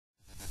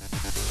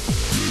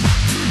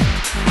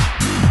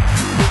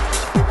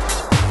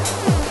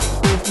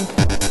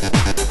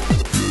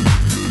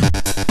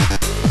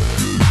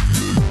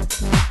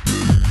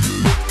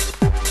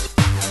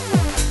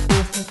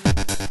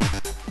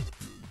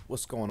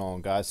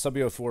on, guys?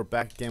 Sub04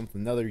 back again with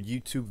another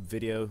YouTube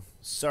video.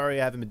 Sorry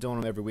I haven't been doing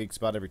them every week. It's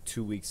about every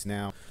 2 weeks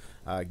now,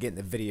 getting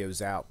the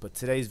videos out. But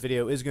today's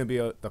video is going to be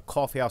the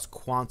Coffeehouse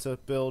Quanta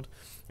build.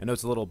 I know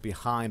it's a little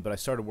behind, but I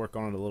started work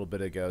on it a little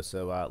bit ago,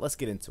 so let's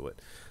get into it.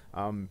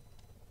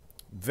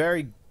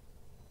 Very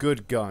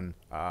good gun.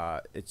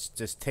 It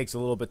just takes a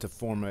little bit to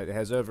form it. It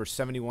has over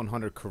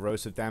 7,100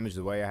 corrosive damage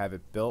the way I have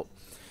it built.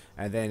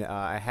 And then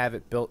I have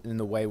it built in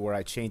the way where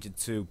I change it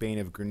to Bane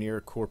of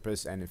Grenier,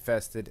 Corpus, and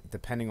Infested,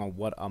 depending on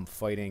what I'm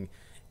fighting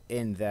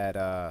in that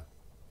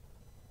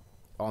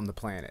on the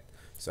planet.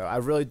 So I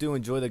really do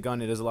enjoy the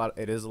gun. It is a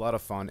lot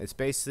of fun. It's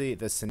basically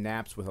the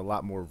Synapse with a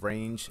lot more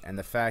range, and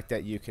the fact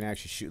that you can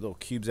actually shoot little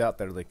cubes out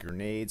that are like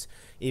grenades,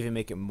 even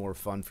make it more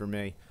fun for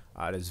me.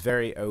 It is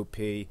very OP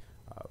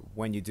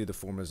when you do the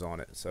formas on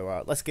it.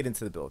 So let's get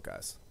into the build,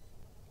 guys.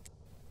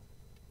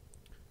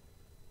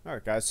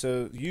 Alright guys,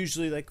 so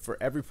usually like for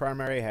every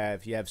primary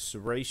you have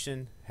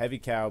Serration, Heavy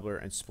Caliber,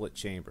 and Split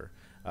Chamber.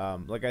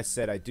 Like I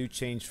said, I do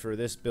change for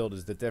this build.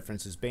 Is the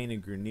difference is Bane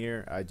of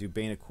Grenier, I do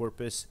Bane of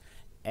Corpus,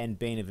 and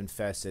Bane of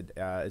Infested.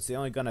 It's the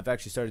only gun I've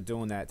actually started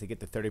doing that to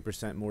get the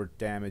 30% more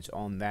damage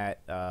on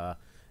that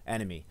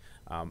enemy.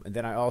 And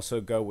then I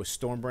also go with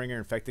Stormbringer,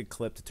 Infected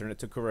Clip to turn it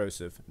to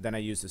Corrosive. Then I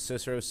use the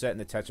Cicero set and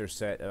the Tetra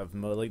set of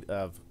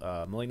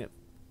Malignant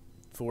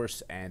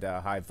Force and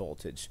High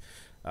Voltage.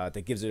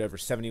 That gives it over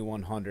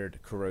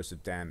 7,100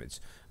 corrosive damage.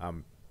 A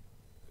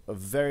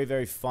very,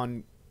 very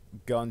fun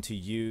gun to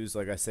use.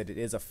 Like I said, it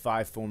is a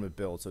 5-forma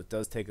build, so it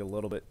does take a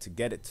little bit to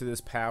get it to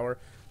this power,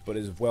 but it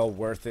is well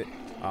worth it,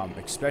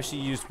 especially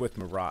used with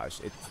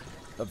Mirage. It's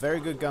a very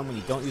good gun when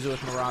you don't use it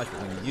with Mirage,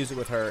 but when you use it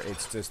with her,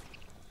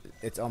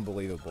 it's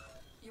unbelievable.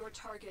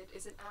 Target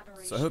is an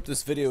aberration. So I hope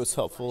this video was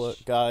helpful,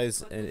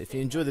 guys, and if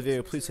you enjoyed the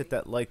video, please hit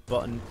that like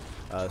button.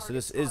 So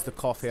this is the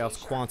Coffeehouse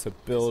Quanta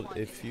build.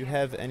 If you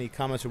have any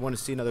comments or want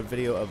to see another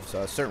video of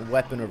a certain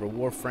weapon or a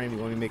warframe you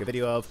want me to make a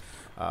video of,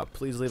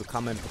 please leave a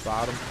comment at the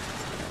bottom.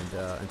 And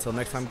until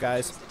next time,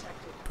 guys,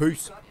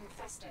 peace.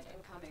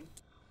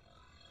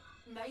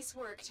 Nice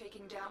work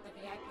taking down the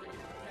VIP.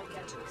 Now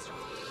get to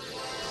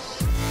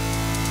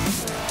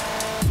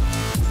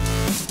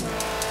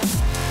extract.